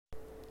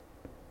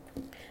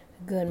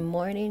Good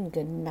morning,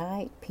 good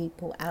night,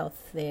 people out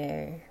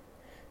there.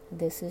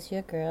 This is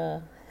your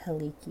girl,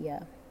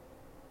 Helikia.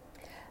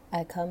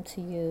 I come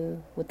to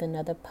you with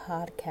another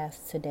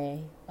podcast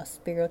today, a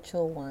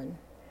spiritual one,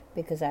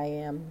 because I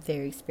am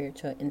very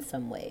spiritual in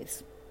some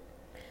ways.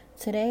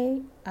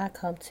 Today, I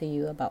come to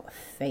you about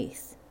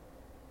faith.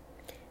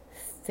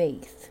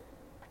 Faith.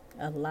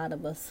 A lot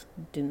of us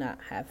do not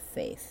have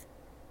faith.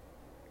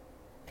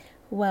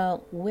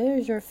 Well,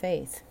 where's your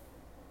faith?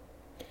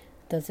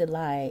 Does it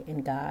lie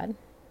in God?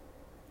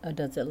 Or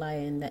does it lie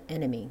in the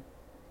enemy?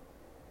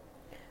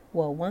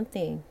 Well, one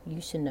thing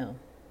you should know,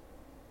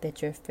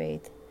 that your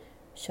faith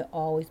should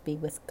always be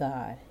with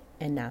God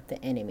and not the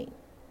enemy.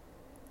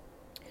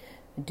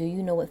 Do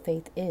you know what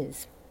faith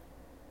is?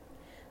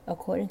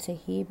 According to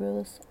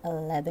Hebrews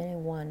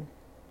 11:1,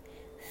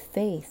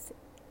 faith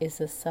is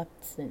the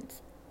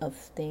substance of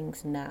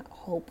things not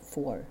hoped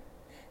for,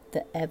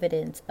 the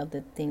evidence of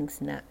the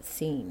things not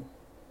seen.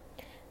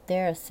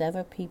 There are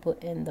several people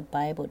in the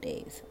Bible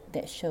days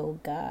that show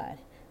God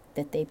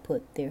that they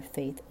put their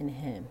faith in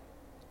Him.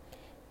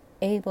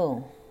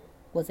 Abel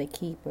was a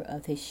keeper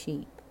of his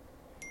sheep,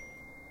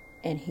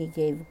 and he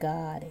gave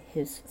God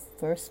his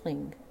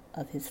firstling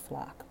of his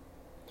flock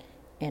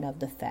and of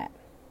the fat.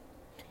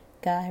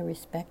 God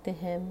respected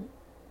him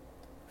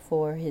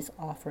for his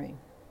offering.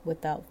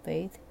 Without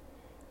faith,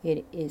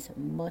 it is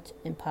much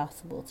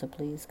impossible to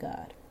please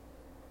God.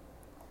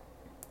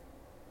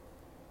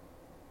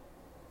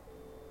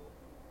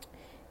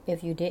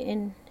 If you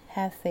didn't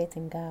have faith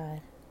in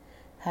God,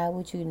 how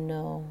would you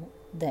know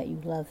that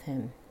you love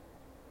Him?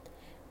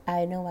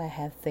 I know I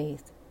have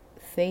faith.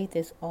 Faith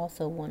is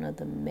also one of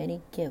the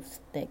many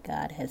gifts that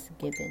God has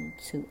given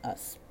to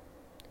us.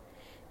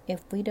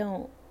 If we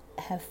don't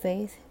have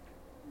faith,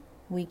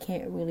 we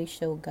can't really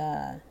show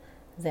God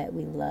that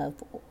we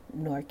love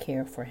nor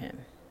care for Him.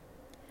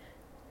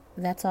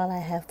 That's all I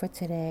have for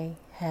today.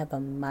 Have a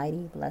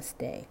mighty blessed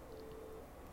day.